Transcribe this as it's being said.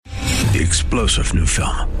the explosive new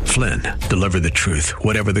film, Flynn, Deliver the Truth,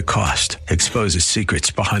 Whatever the Cost, exposes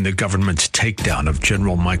secrets behind the government's takedown of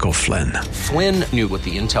General Michael Flynn. Flynn knew what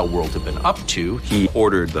the intel world had been up to. He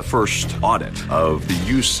ordered the first audit of the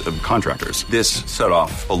use of contractors. This set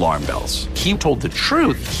off alarm bells. He told the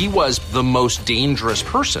truth. He was the most dangerous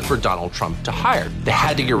person for Donald Trump to hire. They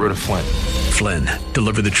had to get rid of Flynn. Flynn,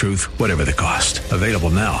 Deliver the Truth, Whatever the Cost. Available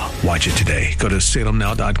now. Watch it today. Go to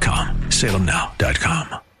salemnow.com.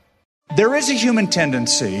 salemnow.com. There is a human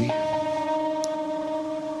tendency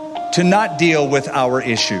to not deal with our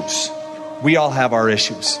issues. We all have our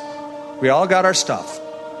issues. We all got our stuff.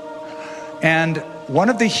 And one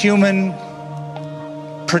of the human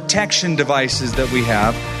protection devices that we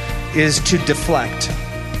have is to deflect.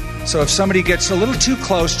 So if somebody gets a little too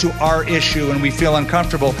close to our issue and we feel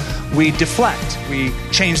uncomfortable, we deflect. We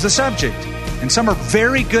change the subject. And some are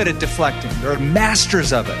very good at deflecting. They're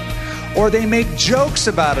masters of it. Or they make jokes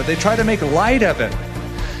about it. They try to make light of it.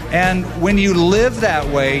 And when you live that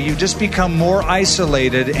way, you just become more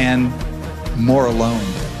isolated and more alone.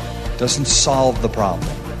 It doesn't solve the problem.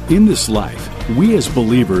 In this life, we as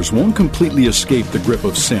believers won't completely escape the grip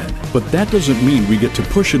of sin, but that doesn't mean we get to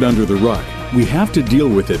push it under the rug. We have to deal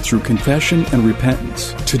with it through confession and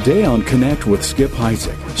repentance. Today on Connect with Skip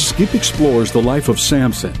Heitzig, Skip explores the life of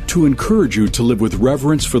Samson to encourage you to live with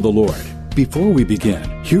reverence for the Lord. Before we begin,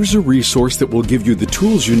 here's a resource that will give you the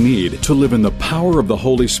tools you need to live in the power of the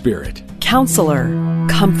Holy Spirit. Counselor,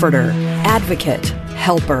 Comforter, Advocate,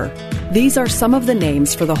 Helper. These are some of the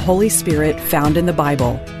names for the Holy Spirit found in the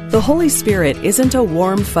Bible. The Holy Spirit isn't a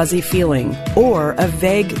warm, fuzzy feeling or a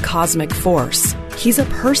vague cosmic force. He's a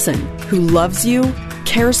person who loves you,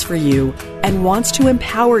 cares for you, and wants to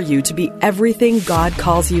empower you to be everything God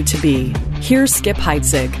calls you to be. Here's Skip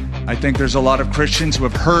Heitzig. I think there's a lot of Christians who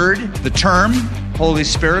have heard the term Holy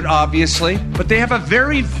Spirit, obviously, but they have a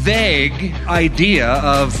very vague idea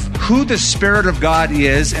of who the Spirit of God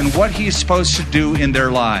is and what He's supposed to do in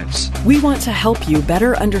their lives. We want to help you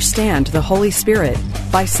better understand the Holy Spirit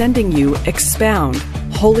by sending you Expound,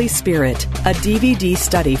 Holy Spirit, a DVD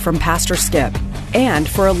study from Pastor Skip. And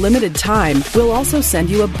for a limited time, we'll also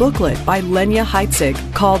send you a booklet by Lenya Heitzig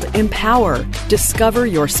called Empower, Discover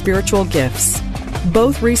Your Spiritual Gifts.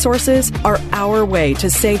 Both resources are our way to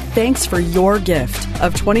say thanks for your gift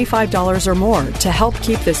of $25 or more to help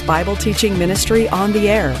keep this Bible teaching ministry on the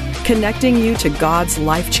air, connecting you to God's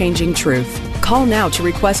life-changing truth. Call now to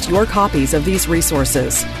request your copies of these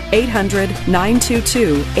resources,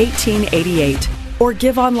 800-922-1888, or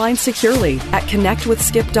give online securely at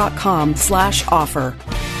connectwithskip.com/offer.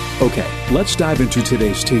 Okay, let's dive into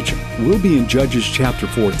today's teaching. We'll be in Judges chapter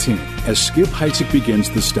 14 as Skip Heitzig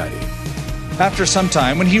begins the study. After some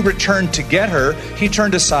time, when he returned to get her, he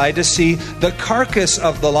turned aside to see the carcass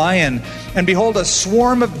of the lion. And behold, a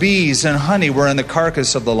swarm of bees and honey were in the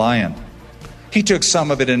carcass of the lion. He took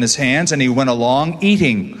some of it in his hands, and he went along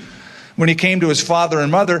eating. When he came to his father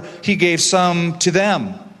and mother, he gave some to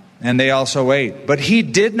them, and they also ate. But he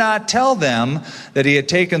did not tell them that he had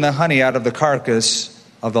taken the honey out of the carcass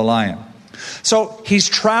of the lion. So he's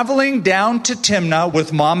traveling down to Timnah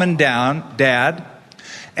with mom and dad,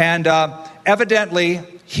 and evidently,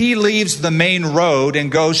 he leaves the main road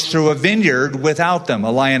and goes through a vineyard without them. A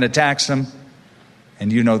lion attacks him,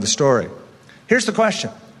 and you know the story. Here's the question.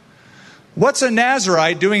 What's a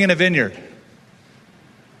Nazarite doing in a vineyard?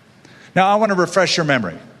 Now, I want to refresh your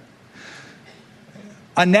memory.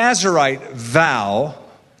 A Nazarite vow,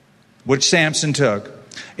 which Samson took,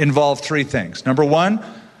 involved three things. Number one,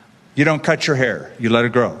 you don't cut your hair. You let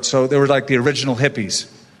it grow. So they were like the original hippies.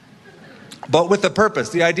 But with a purpose.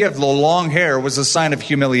 The idea of the long hair was a sign of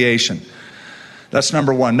humiliation. That's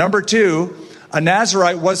number one. Number two, a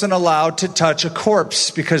Nazarite wasn't allowed to touch a corpse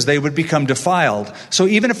because they would become defiled. So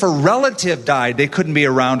even if a relative died, they couldn't be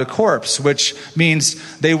around a corpse, which means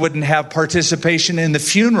they wouldn't have participation in the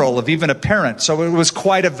funeral of even a parent. So it was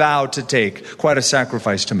quite a vow to take, quite a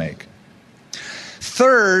sacrifice to make.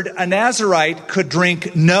 Third, a Nazarite could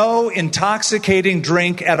drink no intoxicating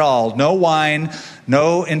drink at all. No wine,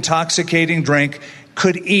 no intoxicating drink.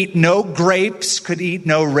 Could eat no grapes, could eat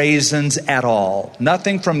no raisins at all.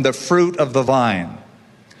 Nothing from the fruit of the vine.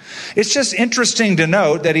 It's just interesting to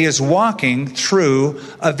note that he is walking through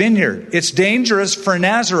a vineyard. It's dangerous for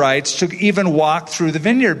Nazarites to even walk through the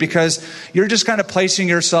vineyard because you're just kind of placing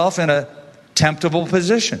yourself in a temptable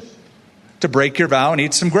position to break your vow and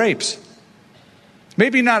eat some grapes.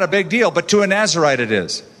 Maybe not a big deal, but to a Nazarite it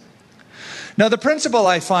is. Now, the principle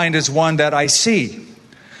I find is one that I see.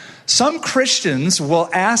 Some Christians will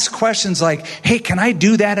ask questions like, hey, can I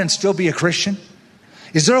do that and still be a Christian?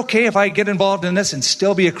 Is it okay if I get involved in this and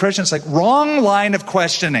still be a Christian? It's like wrong line of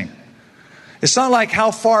questioning. It's not like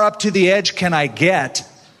how far up to the edge can I get.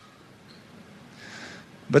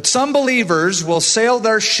 But some believers will sail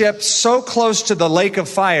their ships so close to the lake of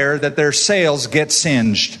fire that their sails get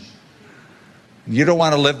singed. You don't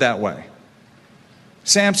want to live that way.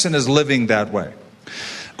 Samson is living that way.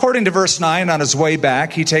 According to verse 9, on his way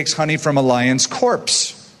back, he takes honey from a lion's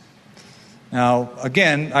corpse. Now,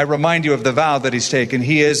 again, I remind you of the vow that he's taken.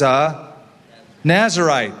 He is a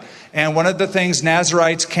Nazirite. And one of the things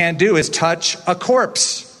Nazirites can't do is touch a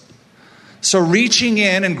corpse. So reaching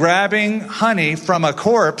in and grabbing honey from a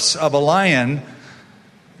corpse of a lion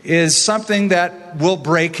is something that will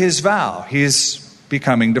break his vow. He's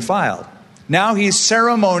becoming defiled. Now he's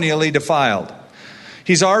ceremonially defiled.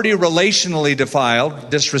 He's already relationally defiled,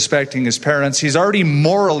 disrespecting his parents. He's already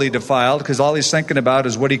morally defiled because all he's thinking about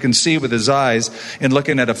is what he can see with his eyes in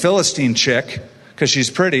looking at a Philistine chick because she's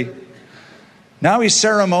pretty. Now he's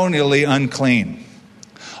ceremonially unclean.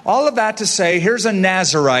 All of that to say, here's a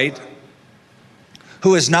Nazirite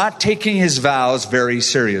who is not taking his vows very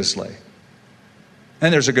seriously.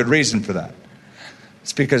 And there's a good reason for that.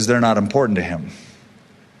 It's because they're not important to him.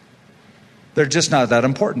 They're just not that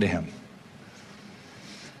important to him.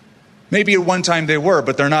 Maybe at one time they were,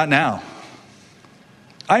 but they're not now.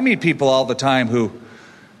 I meet people all the time who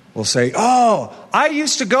will say, "Oh, I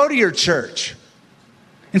used to go to your church.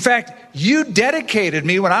 In fact, you dedicated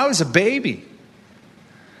me when I was a baby."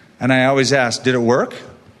 And I always ask, did it work?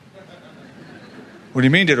 What do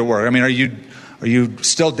you mean, did it work? I mean, are you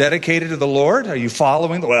still dedicated to the Lord? Are you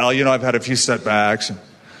following? Well, I've had a few setbacks.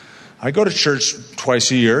 I go to church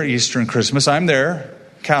twice a year, Easter and Christmas. I'm there.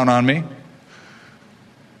 Count on me.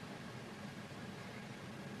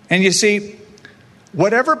 And you see,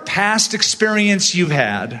 whatever past experience you've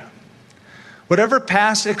had, whatever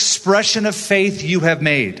past expression of faith you have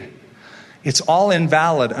made, it's all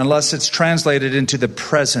invalid unless it's translated into the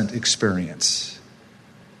present experience.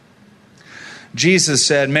 Jesus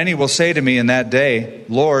said, "Many will say to me in that day,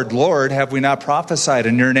 'Lord, Lord, have we not prophesied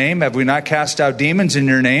in your name? Have we not cast out demons in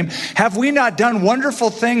your name? Have we not done wonderful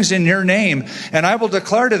things in your name?' And I will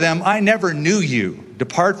declare to them, 'I never knew you.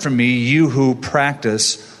 Depart from me, you who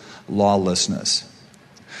practice lawlessness.'"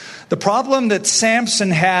 The problem that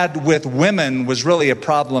Samson had with women was really a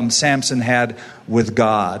problem Samson had with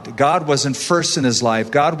God. God wasn't first in his life.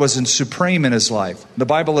 God wasn't supreme in his life. The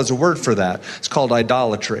Bible has a word for that. It's called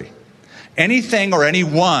idolatry. Anything or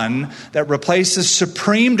anyone that replaces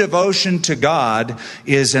supreme devotion to God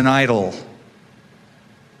is an idol.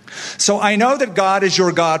 So I know that God is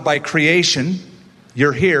your God by creation.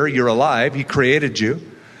 You're here, you're alive, He created you.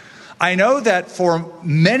 I know that for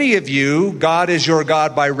many of you, God is your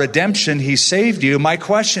God by redemption. He saved you. My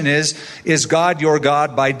question is God your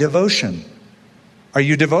God by devotion? Are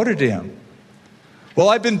you devoted to Him? Well,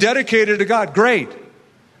 I've been dedicated to God. Great.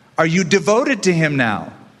 Are you devoted to Him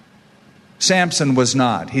now? Samson was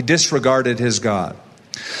not. He disregarded his God.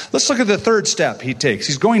 Let's look at the third step he takes.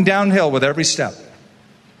 He's going downhill with every step.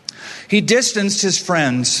 He distanced his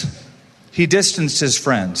friends. He distanced his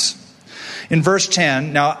friends. In verse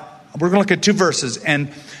 10, now we're going to look at two verses, and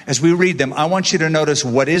as we read them, I want you to notice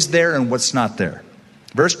what is there and what's not there.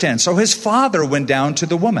 Verse 10, so his father went down to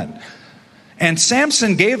the woman, and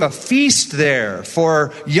Samson gave a feast there,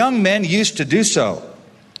 for young men used to do so.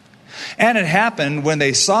 And it happened when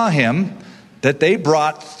they saw him that they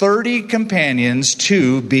brought 30 companions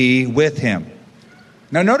to be with him.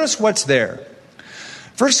 Now notice what's there.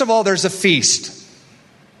 First of all, there's a feast.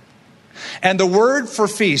 And the word for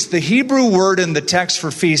feast, the Hebrew word in the text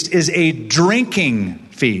for feast, is a drinking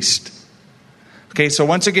feast. Okay, so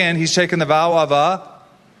once again, he's taken the vow of a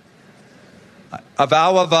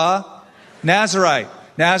Nazirite.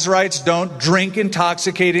 Nazirites don't drink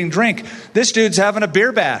intoxicating drink. This dude's having a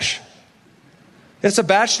beer bash. It's a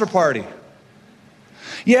bachelor party.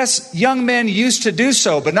 Yes, young men used to do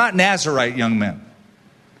so, but not Nazirite young men.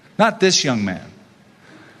 Not this young man.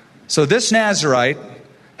 So this Nazirite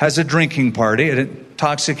has a drinking party, and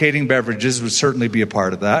intoxicating beverages would certainly be a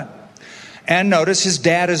part of that. And notice his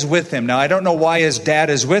dad is with him. Now, I don't know why his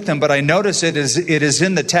dad is with him, but I notice it is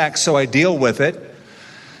in the text, so I deal with it.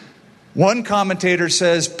 One commentator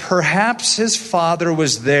says, perhaps his father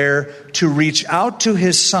was there to reach out to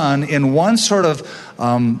his son in one sort of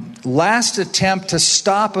last attempt to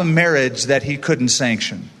stop a marriage that he couldn't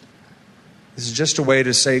sanction. This is just a way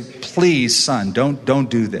to say, please, son, don't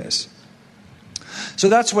do this. So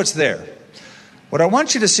that's what's there. What I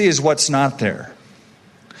want you to see is what's not there.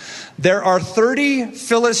 There are 30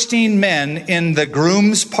 Philistine men in the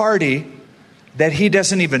groom's party that he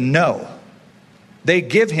doesn't even know. They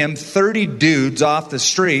give him 30 dudes off the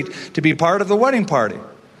street to be part of the wedding party.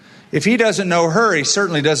 If he doesn't know her, he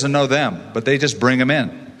certainly doesn't know them, but they just bring him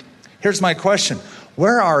in. Here's my question.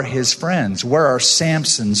 Where are his friends? Where are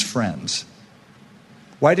Samson's friends?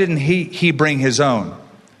 Why didn't he bring his own?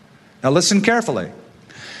 Now listen carefully.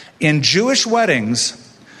 In Jewish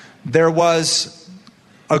weddings, there was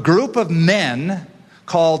a group of men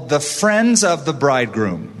called the friends of the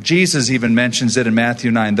bridegroom. Jesus even mentions it in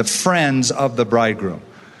Matthew 9, the friends of the bridegroom.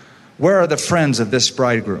 Where are the friends of this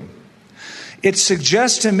bridegroom? It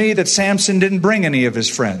suggests to me that Samson didn't bring any of his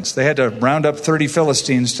friends. They had to round up 30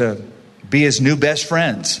 Philistines to be his new best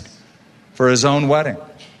friends for his own wedding.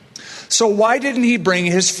 So why didn't he bring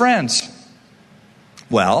his friends?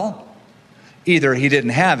 Well, either he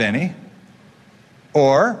didn't have any,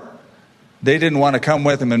 or they didn't want to come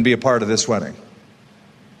with him and be a part of this wedding.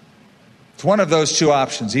 It's one of those two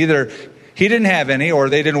options. Either he didn't have any, or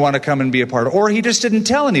they didn't want to come and be a part of it, or he just didn't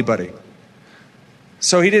tell anybody.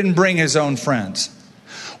 So he didn't bring his own friends.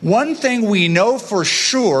 One thing we know for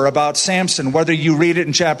sure about Samson, whether you read it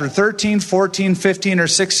in chapter 13, 14, 15, or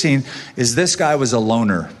 16, is this guy was a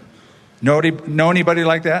loner. Know anybody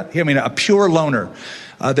like that? I mean, a pure loner.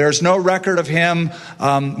 There's no record of him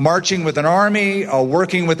marching with an army,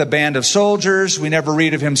 working with a band of soldiers. We never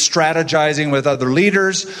read of him strategizing with other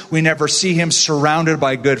leaders. We never see him surrounded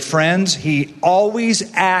by good friends. He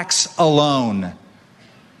always acts alone.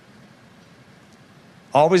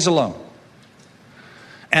 Always alone.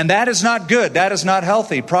 And that is not good. That is not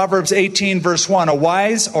healthy. Proverbs 18 verse 1,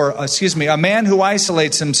 a man who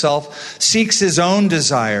isolates himself seeks his own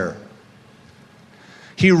desire.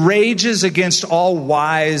 He rages against all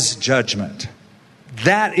wise judgment.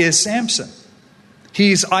 That is Samson.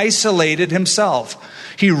 He's isolated himself.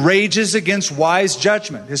 He rages against wise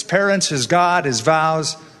judgment. His parents, his God, his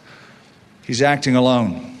vows. He's acting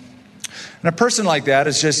alone. And a person like that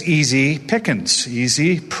is just easy pickings,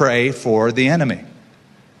 easy prey for the enemy.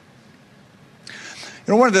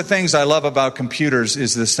 You know, one of the things I love about computers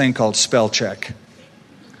is this thing called spell check.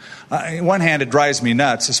 On one hand, it drives me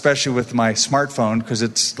nuts, especially with my smartphone, because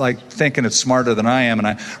it's like thinking it's smarter than I am. And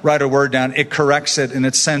I write a word down, it corrects it, and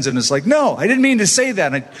it sends it, and it's like, no, I didn't mean to say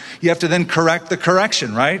that. And you have to then correct the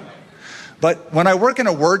correction, right? But when I work in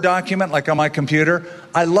a Word document, like on my computer,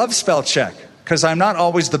 I love spell check, because I'm not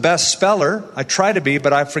always the best speller. I try to be,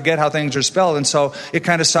 but I forget how things are spelled. And so it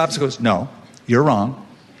kind of stops and goes, no, you're wrong.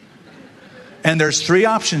 And there's 3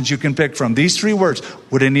 options you can pick from. These 3 words.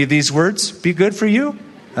 Would any of these words be good for you?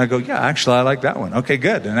 I go, yeah, actually, I like that one. Okay,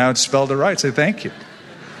 good. And now it's spelled it right. Say thank you.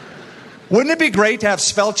 Wouldn't it be great to have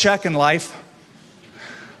spell check in life?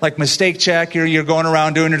 Like mistake check. You're going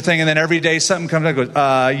around doing your thing, and then every day something comes up and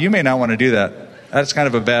goes, you may not want to do that. That's kind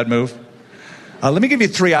of a bad move. Let me give you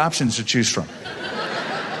 3 options to choose from.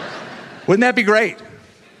 Wouldn't that be great?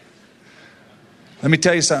 Let me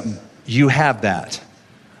tell you something. You have that.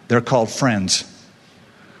 They're called friends.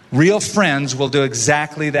 Real friends will do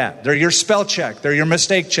exactly that. They're your spell check. They're your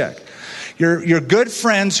mistake check. Your good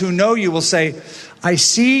friends who know you will say, I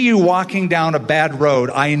see you walking down a bad road.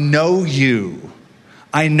 I know you.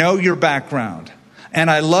 I know your background.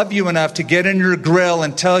 And I love you enough to get in your grill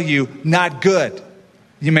and tell you, not good.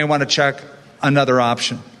 You may want to check another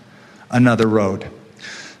option, another road.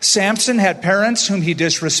 Samson had parents whom he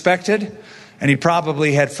disrespected, and he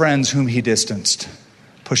probably had friends whom he distanced,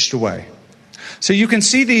 pushed away. So you can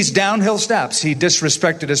see these downhill steps. He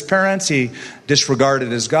disrespected his parents. He disregarded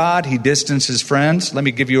his God. He distanced his friends. Let me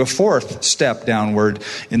give you a 4th step downward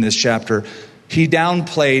in this chapter. He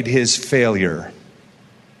downplayed his failure.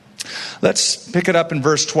 Let's pick it up in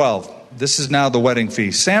verse 12. This is now the wedding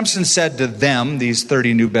feast. Samson said to them, these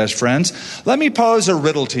 30 new best friends, let me pose a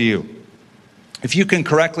riddle to you. If you can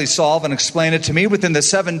correctly solve and explain it to me within the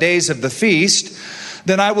 7 days of the feast,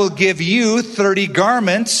 then I will give you 30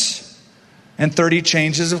 garments and 30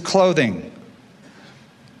 changes of clothing.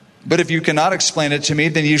 But if you cannot explain it to me,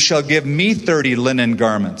 then you shall give me 30 linen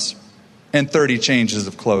garments and 30 changes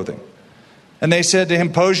of clothing. And they said to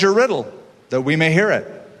him, pose your riddle, that we may hear it.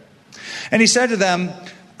 And he said to them,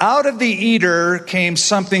 out of the eater came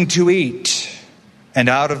something to eat, and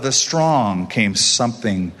out of the strong came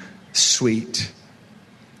something sweet.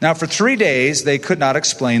 Now for 3 days they could not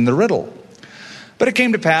explain the riddle. But it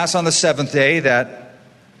came to pass on the 7th day that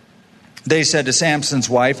they said to Samson's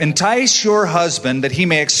wife, entice your husband that he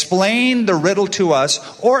may explain the riddle to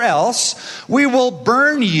us, or else we will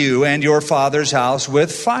burn you and your father's house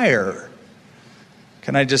with fire.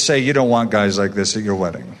 Can I just say, you don't want guys like this at your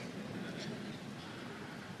wedding.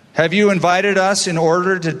 Have you invited us in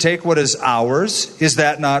order to take what is ours? Is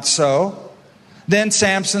that not so? Then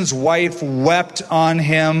Samson's wife wept on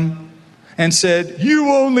him and said, "You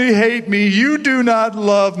only hate me. You do not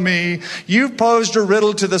love me. You've posed a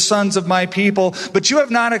riddle to the sons of my people, but you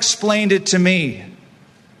have not explained it to me."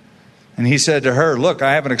 And he said to her, "Look,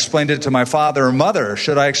 I haven't explained it to my father or mother.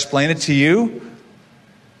 Should I explain it to you?"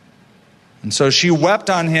 And so she wept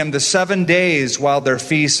on him the 7 days while their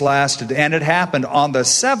feast lasted. And it happened on the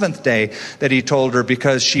 7th day that he told her,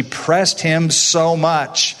 because she pressed him so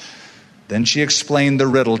much. Then she explained the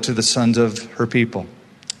riddle to the sons of her people.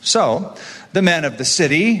 So the men of the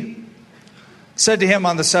city said to him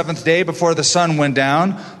on the 7th day before the sun went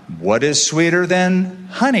down, "What is sweeter than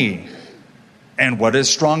honey? And what is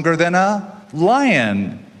stronger than a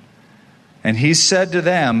lion?" And he said to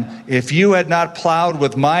them, "If you had not plowed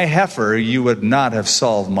with my heifer, you would not have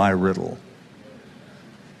solved my riddle."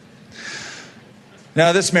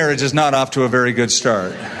 Now, this marriage is not off to a very good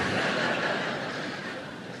start.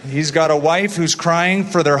 He's got a wife who's crying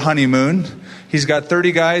for their honeymoon. He's got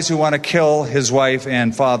 30 guys who want to kill his wife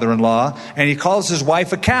and father-in-law. And he calls his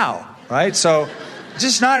wife a cow, right? So,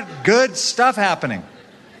 just not good stuff happening.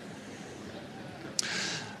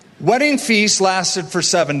 Wedding feast lasted for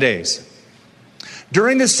 7 days.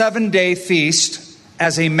 During the 7-day feast,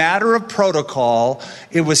 as a matter of protocol,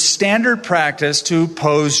 it was standard practice to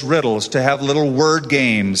pose riddles, to have little word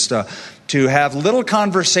games, to have little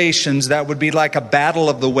conversations that would be like a battle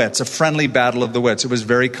of the wits, a friendly battle of the wits. It was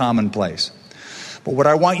very commonplace. But what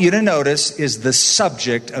I want you to notice is the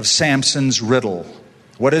subject of Samson's riddle.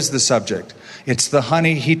 What is the subject? It's the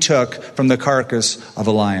honey he took from the carcass of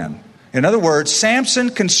a lion. In other words, Samson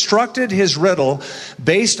constructed his riddle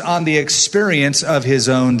based on the experience of his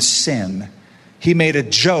own sin. He made a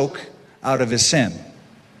joke out of his sin.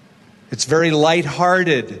 It's very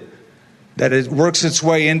lighthearted that it works its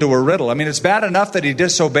way into a riddle. I mean, it's bad enough that he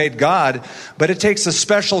disobeyed God, but it takes a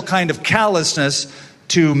special kind of callousness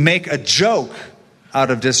to make a joke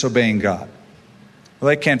out of disobeying God. Well,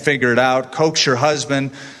 they can't figure it out. Coax your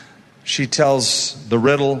husband. She tells the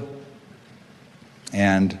riddle,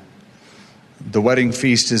 and the wedding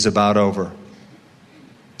feast is about over.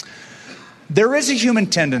 There is a human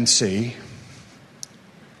tendency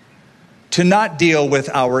to not deal with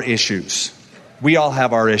our issues. We all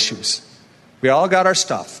have our issues. We all got our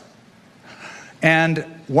stuff. And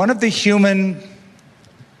one of the human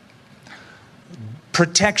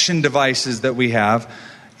protection devices that we have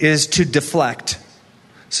is to deflect.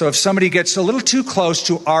 So if somebody gets a little too close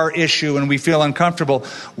to our issue and we feel uncomfortable,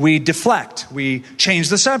 we deflect. We change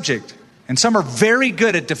the subject. And some are very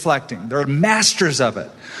good at deflecting. They're masters of it.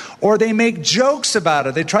 Or they make jokes about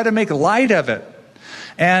it. They try to make light of it.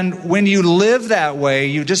 And when you live that way,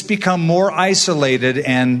 you just become more isolated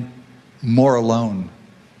and more alone.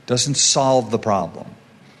 Doesn't solve the problem.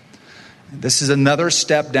 This is another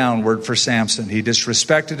step downward for Samson. He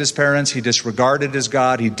disrespected his parents. He disregarded his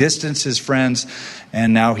God. He distanced his friends.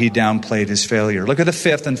 And now he downplayed his failure. Look at the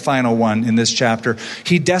 5th and final one in this chapter.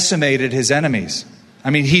 He decimated his enemies.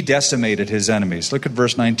 He decimated his enemies. Look at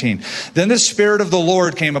verse 19. Then the Spirit of the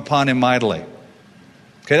Lord came upon him mightily.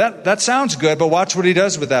 Okay, that sounds good, but watch what he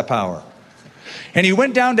does with that power. And he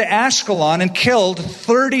went down to Ashkelon and killed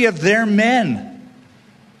 30 of their men,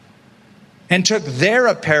 and took their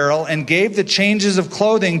apparel and gave the changes of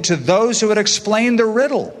clothing to those who had explained the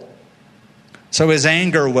riddle. So his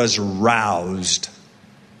anger was roused.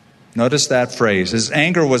 Notice that phrase. His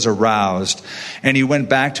anger was aroused, and he went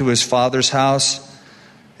back to his father's house.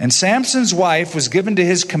 And Samson's wife was given to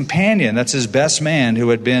his companion, that's his best man, who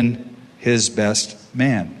had been his best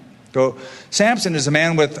man. So Samson is a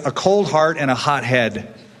man with a cold heart and a hot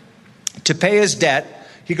head. To pay his debt,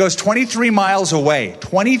 he goes 23 miles away to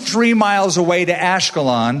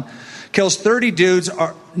Ashkelon, kills 30 dudes,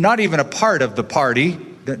 are not even a part of the party.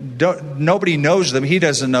 Nobody knows them. He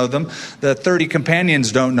doesn't know them. The 30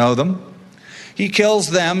 companions don't know them. He kills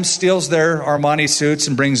them, steals their Armani suits,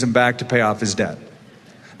 and brings them back to pay off his debt.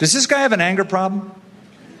 Does this guy have an anger problem?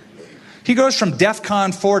 He goes from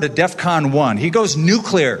DEFCON 4 to DEFCON 1. He goes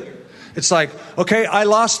nuclear. It's like, okay, I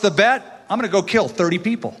lost the bet. I'm going to go kill 30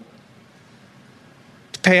 people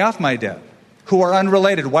to pay off my debt, who are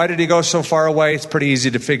unrelated. Why did he go so far away? It's pretty easy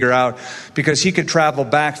to figure out. Because he could travel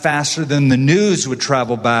back faster than the news would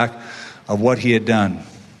travel back of what he had done.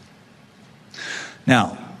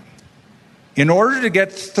 Now, in order to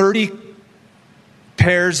get 30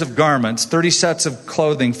 pairs of garments, 30 sets of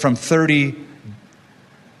clothing from 30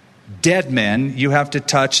 dead men, you have to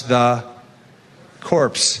touch the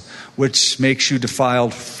corpse, which makes you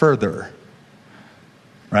defiled further.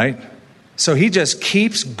 Right? So he just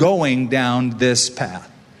keeps going down this path.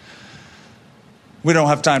 We don't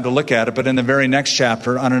have time to look at it, but in the very next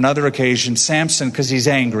chapter, on another occasion, Samson, because he's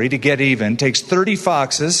angry to get even, takes 30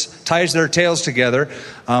 foxes, ties their tails together,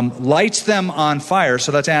 lights them on fire,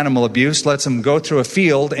 so that's animal abuse, lets them go through a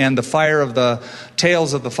field, and the fire of the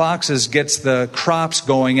tails of the foxes gets the crops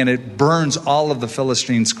going, and it burns all of the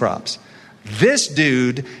Philistines' crops. This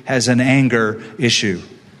dude has an anger issue.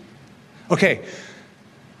 Okay,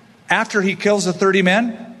 after he kills the 30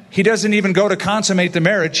 men, he doesn't even go to consummate the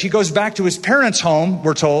marriage. He goes back to his parents' home,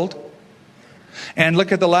 we're told. And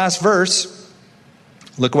look at the last verse.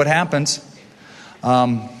 Look what happens.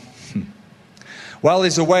 While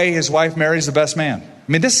he's away, his wife marries the best man.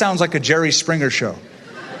 I mean, this sounds like a Jerry Springer show.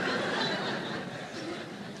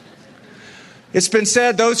 It's been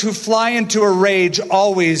said, those who fly into a rage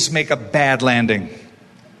always make a bad landing.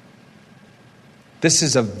 This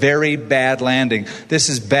is a very bad landing. This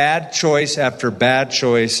is bad choice after bad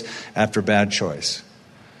choice after bad choice.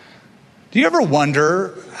 Do you ever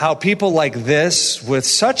wonder how people like this, with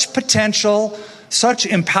such potential, such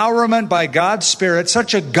empowerment by God's Spirit,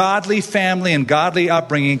 such a godly family and godly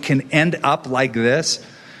upbringing, can end up like this?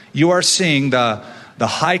 You are seeing the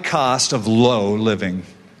high cost of low living.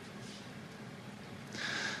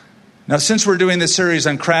 Now, since we're doing this series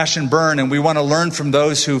on crash and burn, and we want to learn from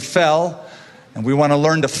those who fell, and we want to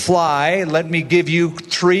learn to fly, let me give you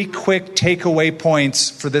 3 quick takeaway points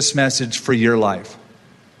for this message for your life.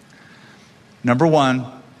 Number 1,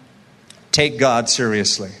 take God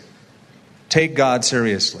seriously. Take God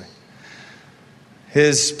seriously.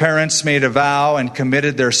 His parents made a vow and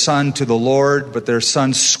committed their son to the Lord, but their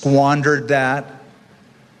son squandered that.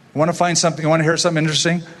 You want to find something? You want to hear something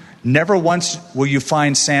interesting? Never once will you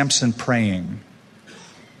find Samson praying.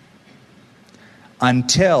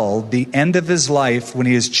 Until the end of his life, when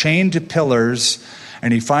he is chained to pillars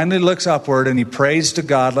and he finally looks upward and he prays to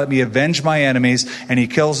God, let me avenge my enemies, and he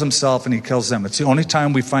kills himself and he kills them. It's the only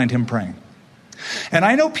time we find him praying. And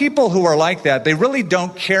I know people who are like that. They really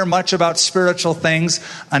don't care much about spiritual things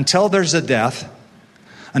until there's a death,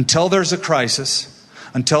 until there's a crisis,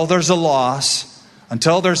 until there's a loss,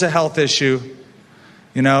 until there's a health issue.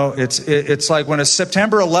 You know, it's like when a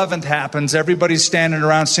September 11th happens, everybody's standing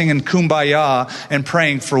around singing Kumbaya and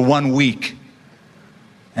praying for 1 week.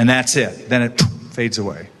 And that's it. Then it fades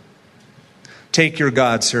away. Take your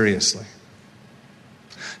God seriously.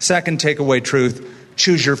 Second takeaway truth,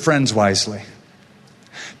 choose your friends wisely.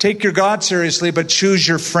 Take your God seriously, but choose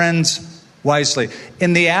your friends wisely.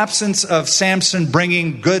 In the absence of Samson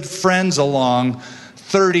bringing good friends along,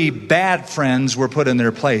 30 bad friends were put in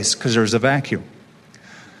their place because there's a vacuum.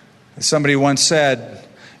 Somebody once said,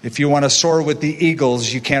 if you want to soar with the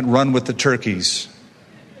eagles, you can't run with the turkeys.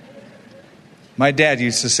 My dad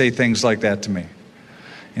used to say things like that to me.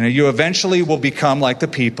 You know, you eventually will become like the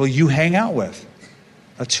people you hang out with.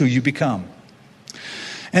 That's who you become.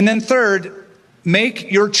 And then third, make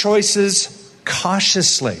your choices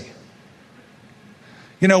cautiously.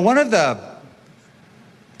 You know, one of the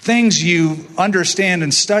things you understand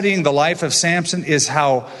in studying the life of Samson is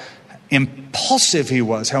how impulsive he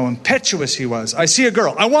was, how impetuous he was. I see a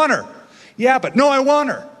girl, I want her. Yeah, but no, I want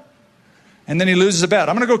her. And then he loses a bet.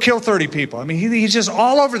 I'm going to go kill 30 people. I mean, he's just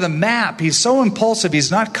all over the map. He's so impulsive.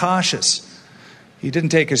 He's not cautious. He didn't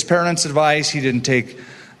take his parents' advice. He didn't take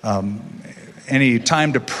any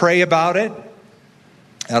time to pray about it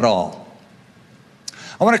at all.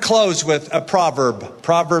 I want to close with a proverb.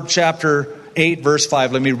 Proverb chapter 8, verse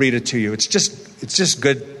 5. Let me read it to you. It's just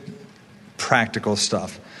good, practical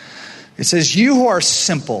stuff. It says, you who are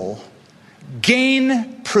simple,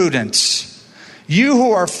 gain prudence. You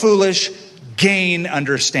who are foolish, gain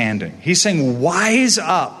understanding. He's saying, wise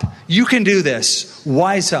up. You can do this.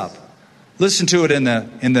 Wise up. Listen to it in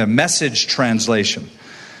the Message translation.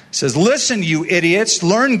 It says, listen, you idiots,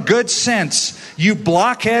 learn good sense. You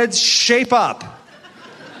blockheads, shape up.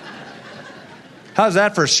 How's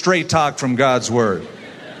that for straight talk from God's word?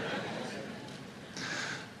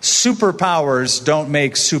 Superpowers don't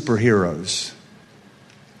make superheroes.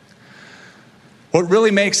 What really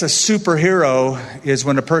makes a superhero is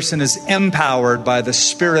when a person is empowered by the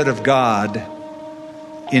Spirit of God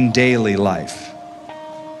in daily life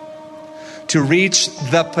to reach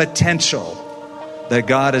the potential that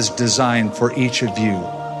God has designed for each of you,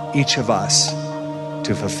 each of us,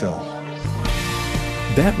 to fulfill.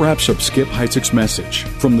 That wraps up Skip Heitzig's message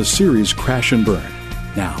from the series Crash and Burn.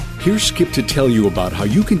 Now, here's Skip to tell you about how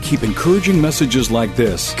you can keep encouraging messages like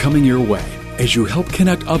this coming your way as you help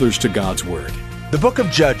connect others to God's Word. The book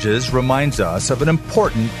of Judges reminds us of an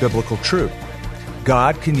important biblical truth.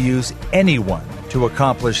 God can use anyone to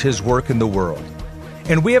accomplish His work in the world.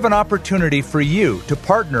 And we have an opportunity for you to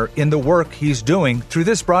partner in the work He's doing through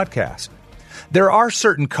this broadcast. There are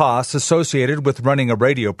certain costs associated with running a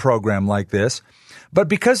radio program like this, but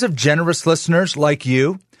because of generous listeners like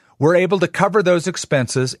you, we're able to cover those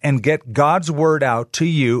expenses and get God's Word out to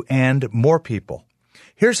you and more people.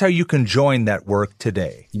 Here's how you can join that work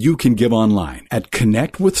today. You can give online at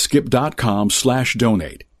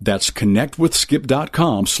connectwithskip.com/donate. That's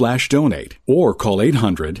connectwithskip.com/donate. Or call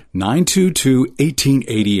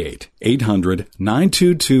 800-922-1888.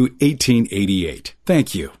 800-922-1888.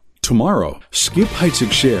 Thank you. Tomorrow, Skip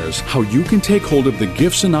Heitzig shares how you can take hold of the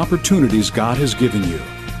gifts and opportunities God has given you.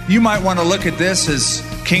 You might want to look at this as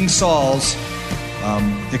King Saul's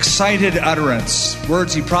excited utterance,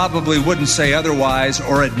 words he probably wouldn't say otherwise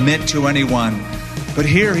or admit to anyone. But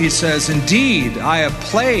here he says, "Indeed, I have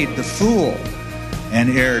played the fool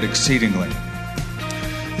and erred exceedingly."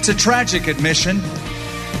 It's a tragic admission.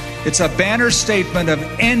 It's a banner statement of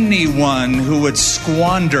anyone who would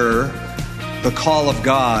squander the call of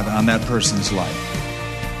God on that person's life.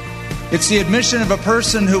 It's the admission of a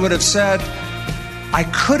person who would have said, "I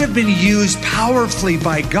could have been used powerfully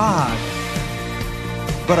by God,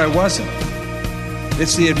 but I wasn't."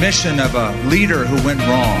 It's the admission of a leader who went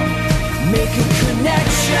wrong. Make a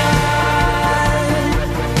connection.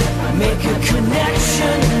 Make a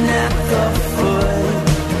connection at the foot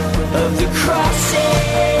of the cross.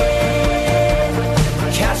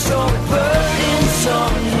 Cast your burdens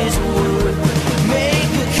on His wood.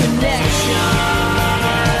 Make a connection.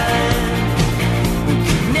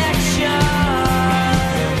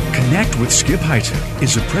 Connect with Skip Heitzig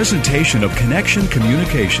is a presentation of Connection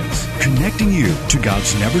Communications, connecting you to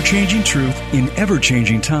God's never-changing truth in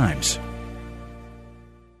ever-changing times.